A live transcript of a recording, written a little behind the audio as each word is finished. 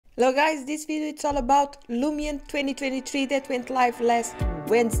Hello guys, this video it's all about Lumion 2023 that went live last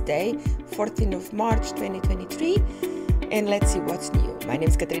Wednesday, 14th of March 2023, and let's see what's new. My name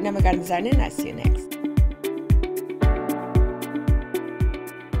is Katarina, I'm a garden designer, and I'll see you next.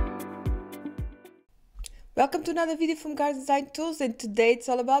 Welcome to another video from Garden Design Tools, and today it's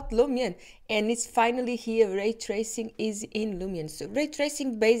all about Lumion, and it's finally here. Ray tracing is in Lumion. So ray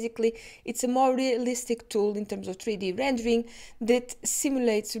tracing, basically, it's a more realistic tool in terms of 3D rendering that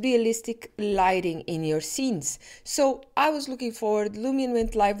simulates realistic lighting in your scenes. So I was looking forward. Lumion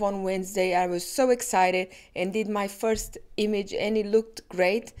went live on Wednesday. I was so excited and did my first image, and it looked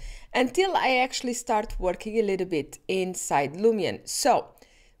great until I actually start working a little bit inside Lumion. So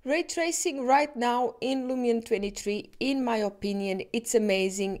ray tracing right now in Lumion 23, in my opinion, it's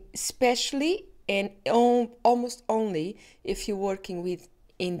amazing, especially and almost only if you're working with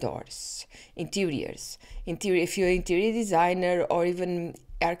indoors, interiors. If you're an interior designer or even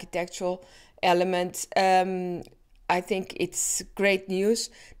architectural elements, I think it's great news.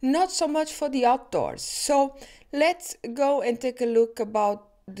 Not so much for the outdoors. So let's go and take a look about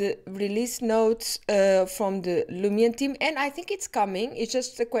the release notes from the Lumion team, and I think it's coming. It's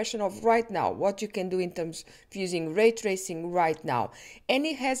just a question of right now what you can do in terms of using ray tracing right now, and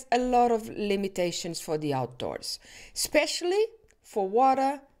it has a lot of limitations for the outdoors, especially for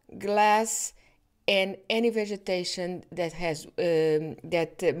water, glass, and any vegetation that has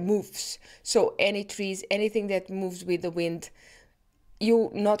moves. So any trees, anything that moves with the wind,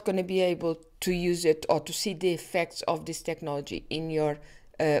 you're not going to be able to use it or to see the effects of this technology in your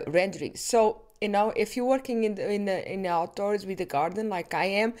rendering. So if you're working in the outdoors with a garden like I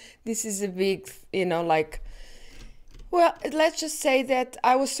am, this is a big, well, let's just say that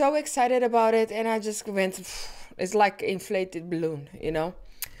I was so excited about it, and I just went, it's like an inflated balloon,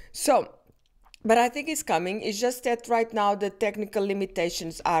 So, but I think it's coming. It's just that right now the technical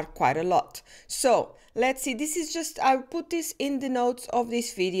limitations are quite a lot. So let's see. This is just, I put this in the notes of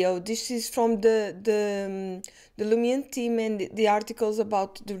this video. This is from the Lumion team and the articles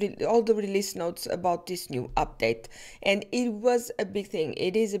about all the release notes about this new update. And it was a big thing.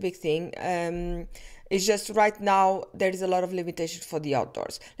 It is a big thing. It's just right now there is a lot of limitations for the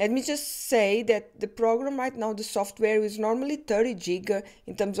outdoors. Let me just say that the program right now, the software, is normally 30 gig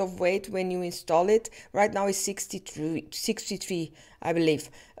in terms of weight when you install it. Right now it's 63, I believe.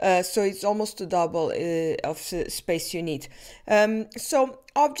 So it's almost the double of space you need. So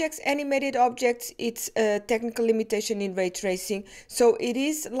objects, animated objects, it's a technical limitation in ray tracing. So it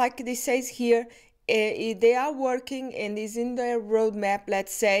is, like this says here, they are working and is in their roadmap,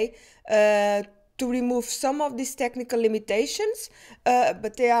 let's say, to remove some of these technical limitations,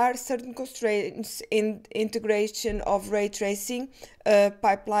 but there are certain constraints in integration of ray tracing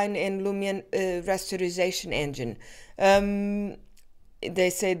pipeline and Lumion rasterization engine.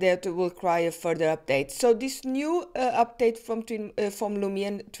 They say that it will require further updates. So this new update from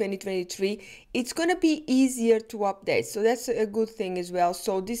Lumion 2023, it's going to be easier to update. So that's a good thing as well.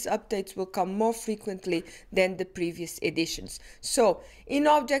 So these updates will come more frequently than the previous editions. So in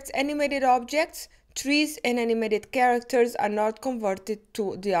objects, animated objects, trees and animated characters are not converted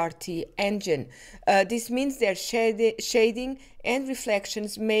to the RT engine. This means their shading and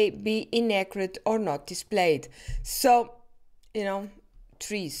reflections may be inaccurate or not displayed. So,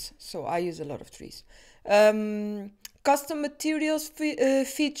 trees. So I use a lot of trees. Custom materials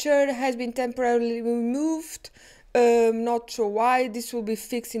feature has been temporarily removed. Not sure why. This will be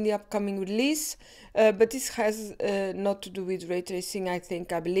fixed in the upcoming release, but this has not to do with ray tracing, I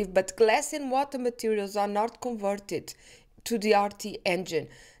believe. But glass and water materials are not converted to the RT engine.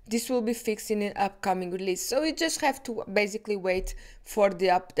 This will be fixed in an upcoming release. So you just have to basically wait for the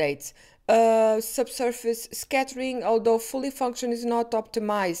updates. Subsurface scattering, although fully function, is not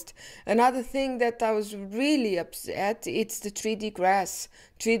optimized. Another thing that I was really upset, it's the 3D grass.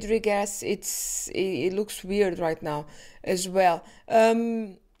 3D grass, it looks weird right now as well.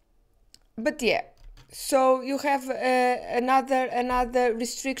 But yeah, so you have another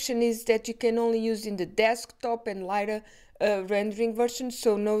restriction is that you can only use in the desktop and lighter rendering version,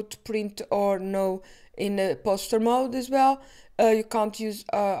 so no to print or no in a poster mode as well. You can't use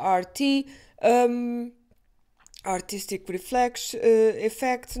RT, artistic reflection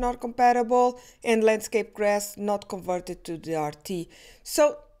effects not compatible, and landscape grass not converted to the RT.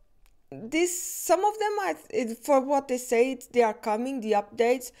 So some of them, for what they say, they are coming, the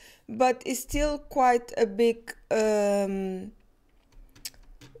updates, but it's still quite a big.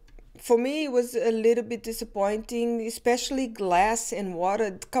 For me, it was a little bit disappointing, especially glass and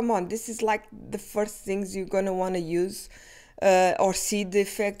water. Come on, this is like the first things you're gonna want to use. Or see the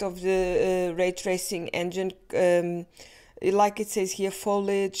effect of the ray tracing engine like it says here,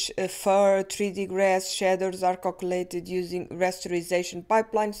 foliage, fur, 3D grass, shadows are calculated using rasterization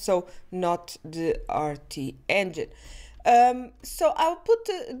pipeline, so not the RT engine. So I'll put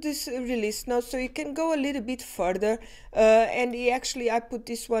this release note so you can go a little bit further, and I put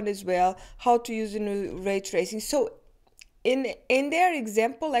this one as well, how to use in ray tracing. So in their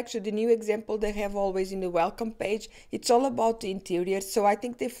example, actually the new example they have always in the welcome page, it's all about the interiors. So I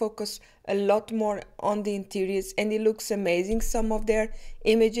think they focus a lot more on the interiors, and it looks amazing, some of their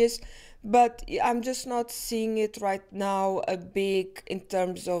images, but I'm just not seeing it right now a big in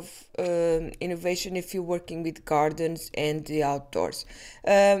terms of innovation if you're working with gardens and the outdoors.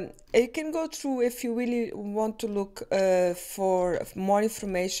 You can go through if you really want to look for more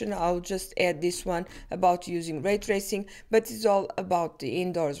information. I'll just add this one about using ray tracing, but it's all about the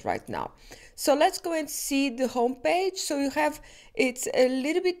indoors right now. So let's go and see the home page. So you have, it's a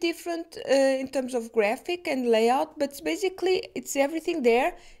little bit different in terms of graphic and layout, but basically it's everything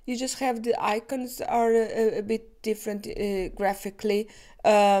there. You just have the icons are a bit different graphically,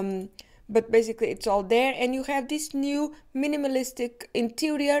 but basically it's all there, and you have this new minimalistic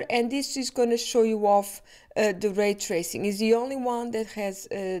interior, and this is going to show you off the ray tracing. Is the only one that has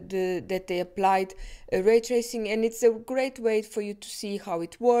that they applied ray tracing, and it's a great way for you to see how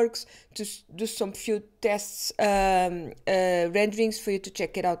it works, to do some few tests, renderings for you to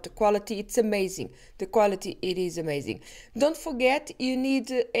check it out. The quality, it's amazing. The quality, it is amazing. Don't forget, you need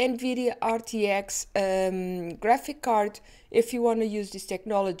NVIDIA RTX graphic card if you want to use this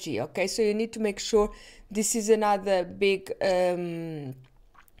technology. Okay, so you need to make sure. This is another big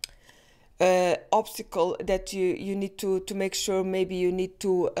obstacle that you need to make sure. Maybe you need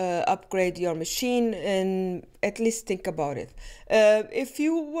to upgrade your machine, and at least think about it. If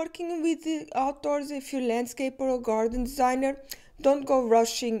you're working with the outdoors, if you're landscaper or garden designer, don't go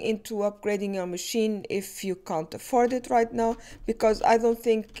rushing into upgrading your machine if you can't afford it right now, because I don't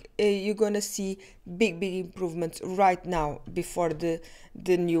think you're gonna see big improvements right now before the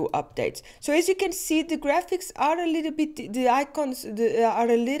new updates. So as you can see, the graphics are a little bit, the icons are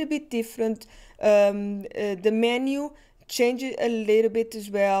a little bit different. The menu changes a little bit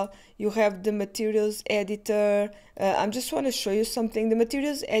as well. You have the materials editor. I just want to show you something. The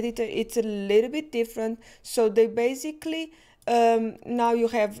materials editor, it's a little bit different. So they basically now you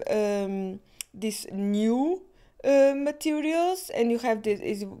have this new materials, and you have this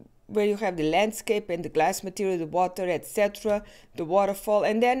is where you have the landscape and the glass material, the water, etc., the waterfall,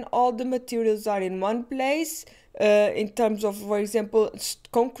 and then all the materials are in one place. In terms of, for example,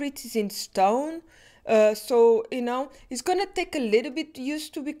 concrete is in stone. So you know it's gonna take a little bit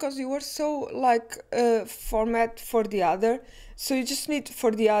used to, because you were so like format for the other. So you just need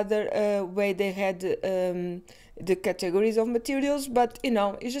for the other way they had the categories of materials, but you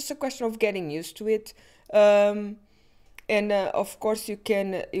know it's just a question of getting used to it. And of course you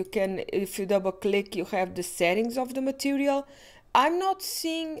can if you double click, you have the settings of the material. I'm not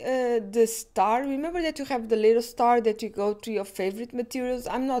seeing the star. Remember that you have the little star that you go to your favorite materials.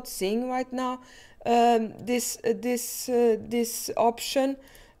 I'm not seeing right now this option,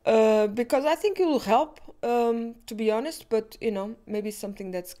 because I think it will help, to be honest, but you know, maybe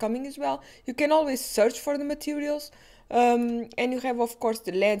something that's coming as well. You can always search for the materials, and you have of course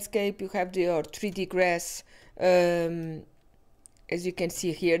the landscape, you have your 3D grass, as you can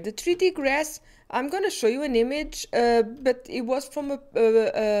see here. The 3D grass, I'm going to show you an image, but it was from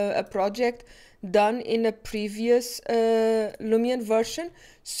a project done in a previous Lumion version.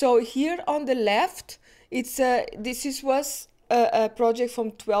 So here on the left, it's was a project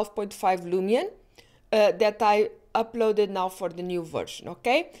from 12.5 Lumion that I uploaded now for the new version.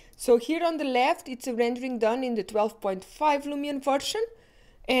 Okay, so here on the left, it's a rendering done in the 12.5 Lumion version,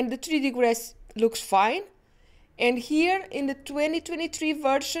 and the 3D grass looks fine. And here in the 2023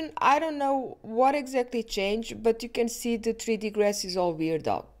 version, I don't know what exactly changed, but you can see the 3D grass is all weird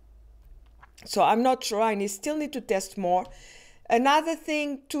out. So I'm not sure, I still need to test more. Another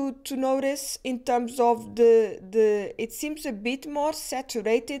thing to notice in terms of it seems a bit more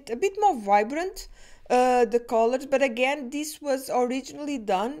saturated, a bit more vibrant, the colors, but again, this was originally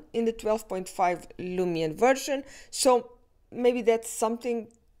done in the 12.5 Lumion version. So maybe that's something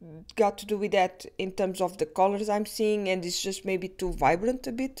got to do with that in terms of the colors I'm seeing, and it's just maybe too vibrant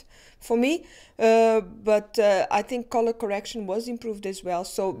a bit for me, but I think color correction was improved as well.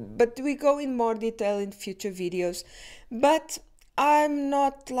 So but we go in more detail in future videos, but I'm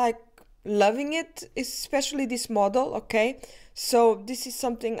not like loving it, especially this model. Okay, so this is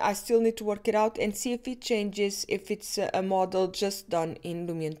something I still need to work it out and see if it changes, if it's a model just done in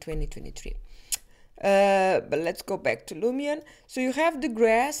Lumion 2023. But let's go back to Lumion. So you have the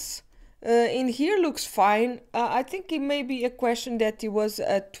grass, in here looks fine. I think it may be a question that it was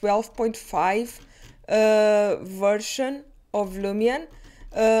a 12.5 version of Lumion.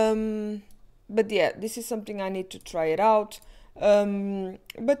 But yeah, this is something I need to try it out.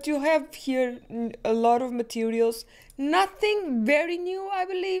 But you have here a lot of materials. Nothing very new, I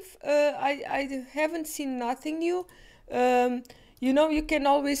believe. I haven't seen nothing new. You know, you can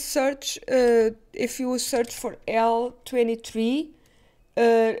always search, if you search for L23.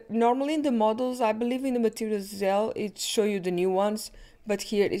 Normally in the models, I believe in the materials as well, it show you the new ones, but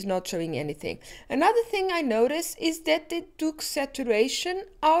here is not showing anything. Another thing I noticed is that they took saturation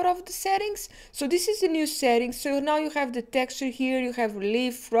out of the settings. So this is the new setting. So now you have the texture here, you have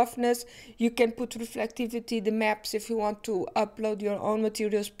relief, roughness, you can put reflectivity, the maps if you want to upload your own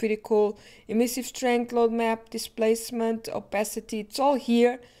materials, pretty cool. Emissive strength, load map, displacement, opacity, it's all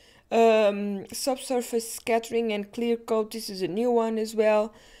here. Subsurface scattering and clear coat, this is a new one as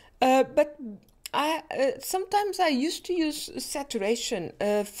well. But I sometimes I used to use saturation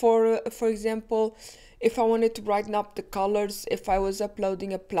for example, if I wanted to brighten up the colors, if I was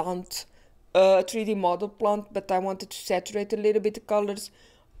uploading a plant, a 3D model plant, but I wanted to saturate a little bit the colors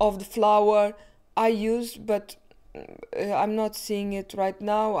of the flower, I used, but I'm not seeing it right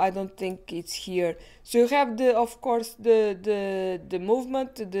now. I don't think it's here. So you have the, of course, the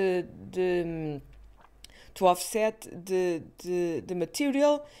movement, to offset the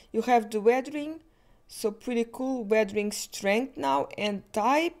material. You have the weathering, so pretty cool. Weathering strength now and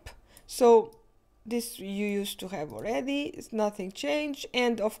type. So this you used to have already. It's nothing changed,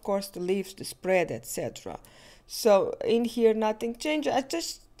 and of course the leaves, the spread, etc. So in here nothing changed. I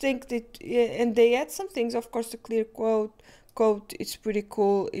just think that, and they add some things. Of course, the clear coat, it's pretty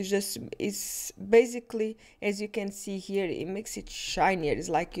cool. It's basically, as you can see here, it makes it shinier. It's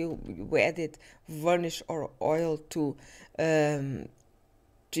like you added varnish or oil to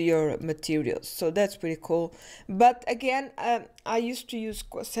your materials, so that's pretty cool. But again, I used to use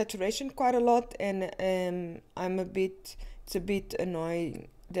saturation quite a lot, and it's a bit annoying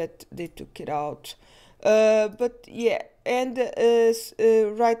that they took it out. But yeah, and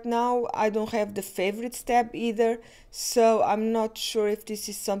right now I don't have the favorites tab either, so I'm not sure if this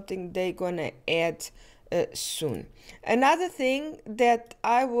is something they're gonna add soon. Another thing that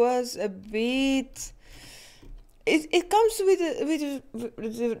I was a bit, it comes with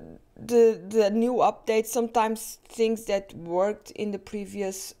the new update. Sometimes things that worked in the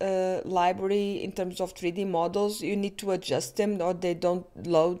previous library in terms of 3D models, you need to adjust them or they don't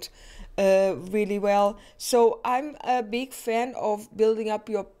load really well. So I'm a big fan of building up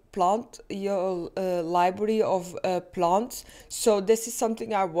your library of plants. So this is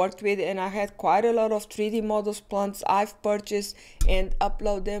something I worked with, and I had quite a lot of 3D models plants I've purchased and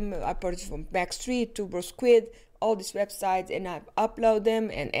upload them. I purchased from Backstreet, Tuber Squid, all these websites, and I upload them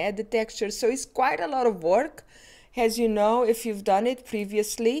and add the textures. So it's quite a lot of work, as you know, if you've done it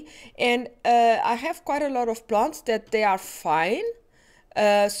previously. And I have quite a lot of plants that they are fine.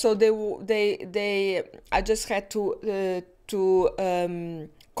 So I just had to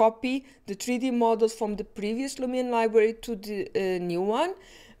copy the 3D models from the previous Lumion library to the new one.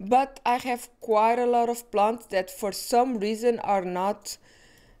 But I have quite a lot of plants that for some reason are not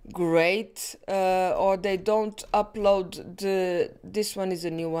great, or they don't upload this one is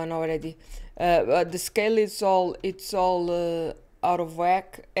a new one already. The scale is all out of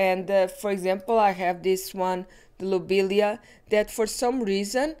whack. And for example, I have this one, the lobelia, that for some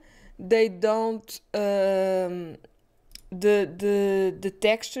reason they don't the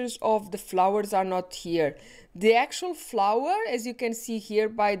textures of the flowers are not here. The actual flower, as you can see here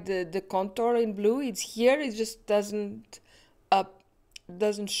by the contour in blue, it's here. It just doesn't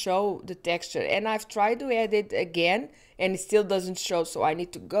show the texture, and I've tried to add it again and it still doesn't show. So I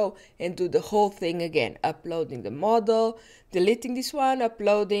need to go and do the whole thing again, uploading the model, deleting this one,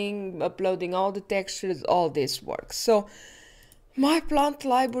 uploading all the textures, all this work. So my plant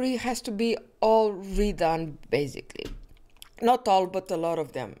library has to be all redone, basically. Not all, but a lot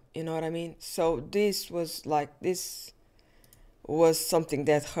of them, you know what I mean? So this was something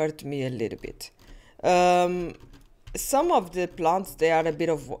that hurt me a little bit. Some of the plants, they are a bit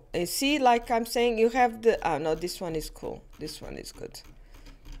of, you see, like I'm saying, you have no, this one is cool, this one is good.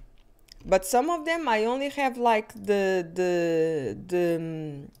 But some of them I only have like I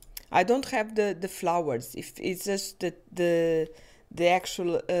don't have the flowers. If it's just the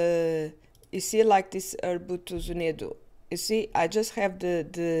actual you see, like this Arbutus unedo, you see, I just have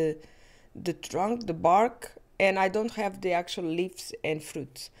the trunk, the bark, and I don't have the actual leaves and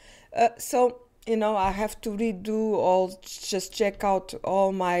fruits. So you know, I have to redo just check out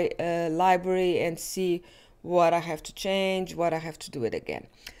all my library and see what I have to change, what I have to do it again.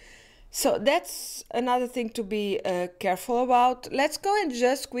 So that's another thing to be careful about. Let's go and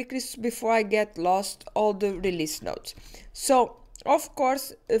just quickly, before I get lost, all the release notes. So of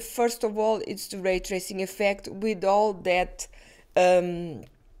course, first of all, it's the ray tracing effect with all that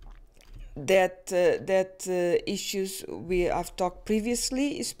issues we have talked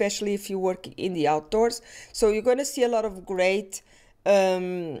previously, especially if you work in the outdoors. So you're going to see a lot of great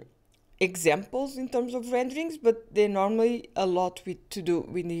examples in terms of renderings, but they're normally a lot to do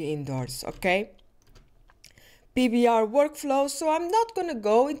with the indoors. Okay, PBR workflow. So I'm not going to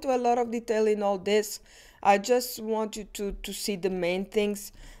go into a lot of detail in all this. I just want you to see the main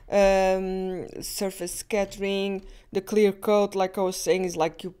things. Surface scattering, the clear coat, like I was saying, is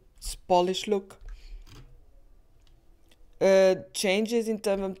like you polish look. Changes in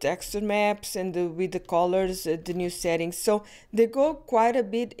terms of texture maps and with the colors, the new settings. So they go quite a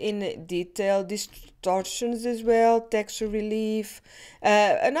bit in detail. Distortions as well, texture relief.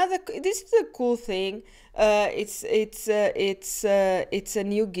 This is a cool thing. It's a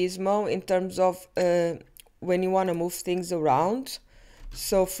new gizmo in terms of when you want to move things around.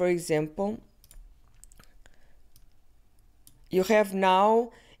 So for example, you have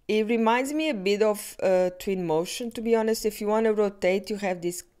now, it reminds me a bit of twin motion, to be honest. If you want to rotate, you have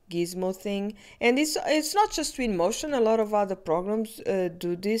this gizmo thing, and it's not just twin motion, a lot of other programs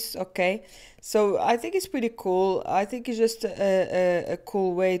do this. Okay, so I think it's pretty cool. I think it's just a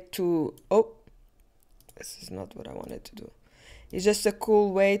cool way to, oh, this is not what I wanted to do. It's just a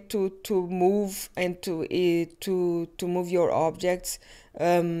cool way to move and to move your objects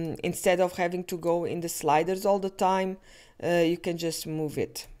instead of having to go in the sliders all the time. You can just move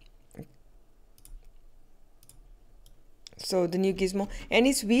it. So the new gizmo, and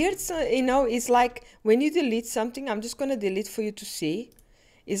it's weird. So you know, it's like when you delete something, I'm just gonna delete for you to see.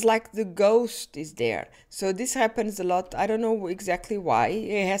 It's like the ghost is there. So this happens a lot. I don't know exactly why.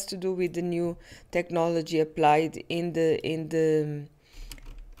 It has to do with the new technology applied in the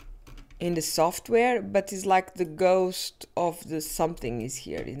software, but it's like the ghost of the something is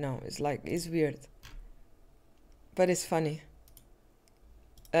here, you know. It's like, it's weird, but it's funny.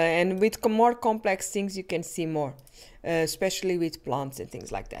 And with more complex things you can see more, especially with plants and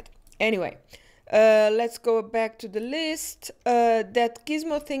things like that. Anyway, let's go back to the list. That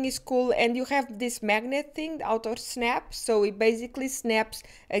gizmo thing is cool, and you have this magnet thing, the auto snap, so it basically snaps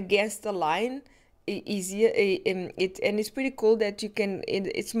against the line easier, and it's pretty cool that you can,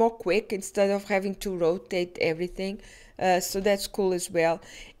 it's more quick instead of having to rotate everything. So that's cool as well.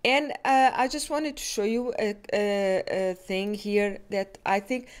 And I just wanted to show you a thing here that I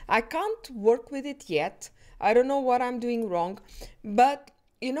think I can't work with it yet. I don't know what I'm doing wrong, but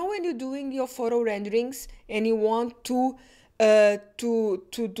you know, when you're doing your photo renderings and you want to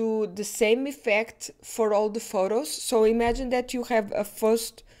do the same effect for all the photos. So imagine that you have a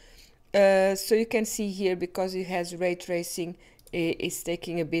first, so you can see here, because it has ray tracing, it's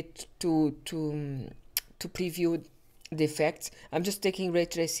taking a bit to preview the effects. I'm just taking ray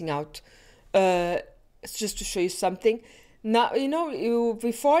tracing out just to show you something. Now, you know,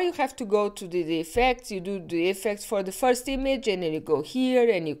 before you have to go to the effects, you do the effects for the first image, and then you go here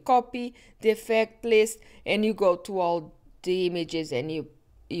and you copy the effect list and you go to all the images and you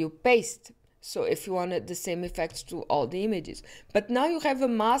paste. So if you wanted the same effects to all the images, but now you have a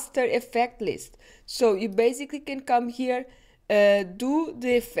master effect list. So you basically can come here, do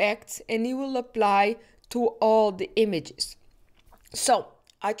the effects, and you will apply to all the images. So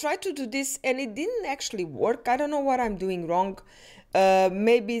I tried to do this and it didn't actually work. I don't know what I'm doing wrong.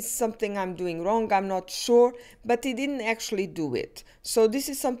 Maybe it's something I'm doing wrong, I'm not sure, but it didn't actually do it. So this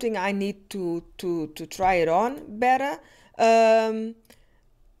is something I need to try it on better.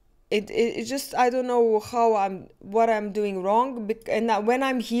 It just, I don't know what I'm doing wrong. And when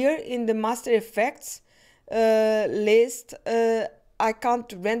I'm here in the master effects list, I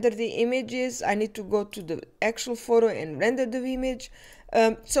can't render the images. I need to go to the actual photo and render the image.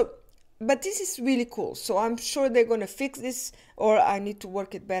 But this is really cool. So I'm sure they're going to fix this, or I need to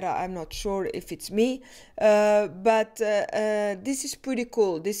work it better. I'm not sure if it's me. But this is pretty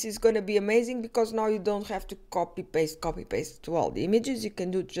cool. This is going to be amazing, because now you don't have to copy paste to all the images. You can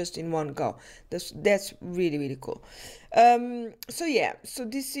do it just in one go. That's really, really cool. So yeah, so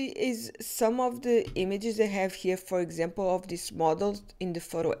this is some of the images I have here, for example, of this model in the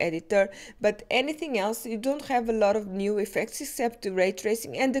photo editor. But anything else, you don't have a lot of new effects except the ray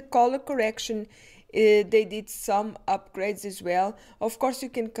tracing and the color correction. They did some upgrades as well. Of course, you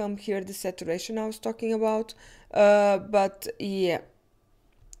can come here, the saturation I was talking about. But yeah,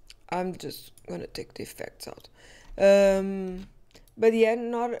 I'm just gonna take the effects out. but yeah,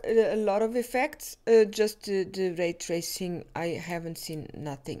 not a lot of effects, just the ray tracing. I haven't seen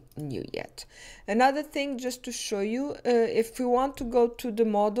nothing new yet. Another thing, just to show you, if we want to go to the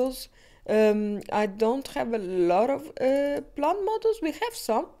models, I don't have a lot of plant models. We have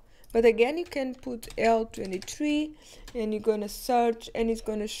some, but again, you can put L23 and you're gonna search and it's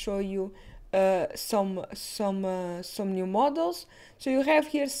gonna show you some new models. So you have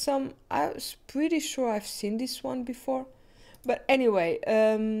here some. I was pretty sure I've seen this one before, but anyway,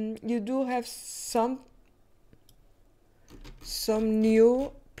 you do have some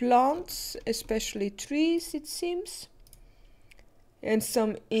new plants, especially trees, it seems, and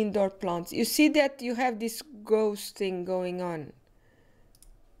some indoor plants. You see that you have this ghost thing going on,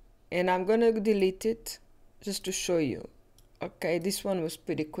 and I'm gonna delete it just to show you. Okay, this one was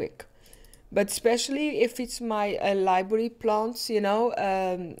pretty quick, but especially if it's my library plants, you know,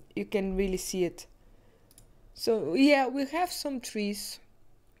 you can really see it. So yeah, we have some trees.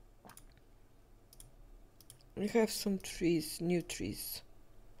 We have some trees, new trees.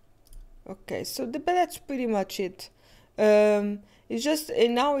 Okay, so but that's pretty much it. It's just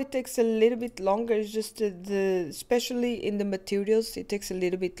now it takes a little bit longer. It's just especially in the materials, it takes a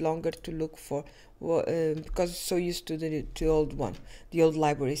little bit longer to look for because it's so used to the old one, the old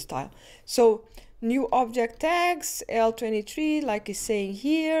library style. So new object tags, L23, like it's saying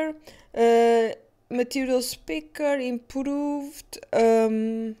here. Materials picker improved.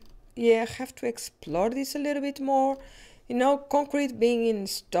 Yeah, I have to explore this a little bit more. You know, concrete being in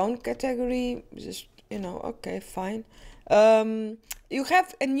stone category, just, you know, okay, fine. You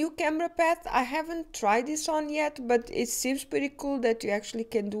have a new camera path. I haven't tried this on yet, but it seems pretty cool that you actually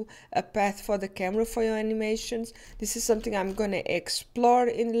can do a path for the camera for your animations. This is something I'm gonna explore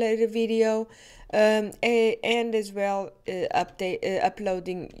in a later video. And as well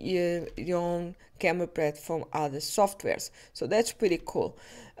uploading your own camera path from other softwares. So that's pretty cool.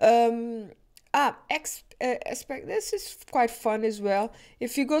 Aspect, this is quite fun as well.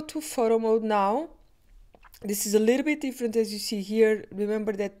 If you go to photo mode now, this is a little bit different as you see here.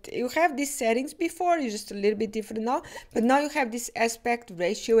 Remember that you have these settings before, it's just a little bit different now, but now you have this aspect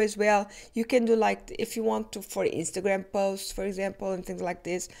ratio as well. You can do, like, if you want to, for Instagram posts, for example, and things like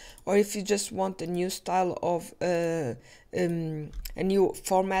this, or if you just want a new style of a new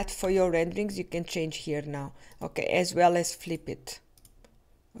format for your renderings, you can change here now. Okay, as well as flip it.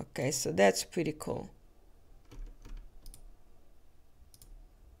 Okay, so that's pretty cool.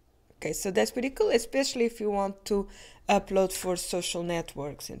 Okay, so that's pretty cool, especially if you want to upload for social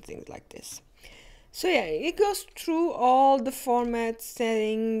networks and things like this. So yeah, it goes through all the format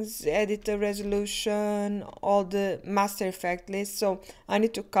settings, editor resolution, all the master effect list. So I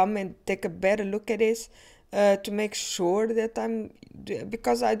need to come and take a better look at this to make sure that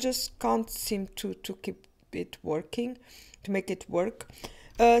because I just can't seem to keep it working, to make it work.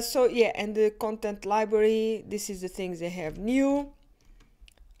 So yeah, and the content library, this is the things they have new.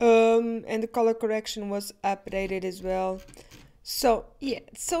 And the color correction was updated as well. So yeah,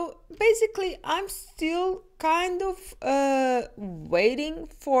 so basically I'm still kind of waiting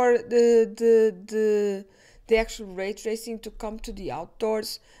for the actual ray tracing to come to the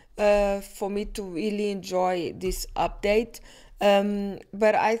outdoors for me to really enjoy this update.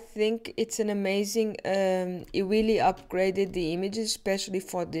 But I think it's an amazing, it really upgraded the images, especially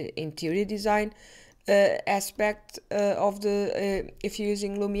for the interior design aspect of the if you're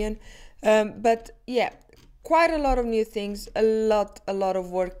using Lumion. But yeah, quite a lot of new things, a lot of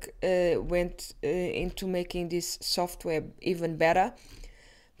work went into making this software even better.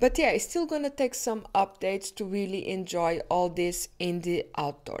 But yeah, it's still gonna take some updates to really enjoy all this in the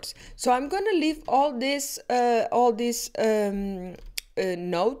outdoors. So I'm gonna leave all these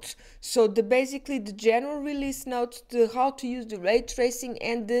notes. So basically the general release notes, how to use the ray tracing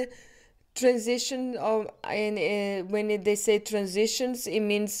and the transition of, and when they say transitions, it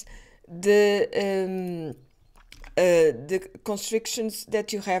means the constrictions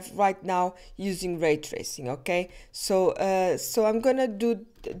that you have right now using ray tracing. Okay, so I'm gonna do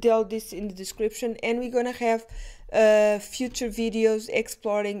all this in the description, and we're gonna have future videos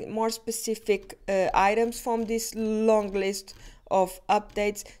exploring more specific items from this long list of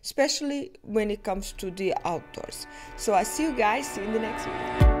updates, especially when it comes to the outdoors. So I see you guys in the next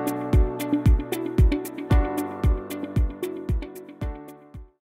video.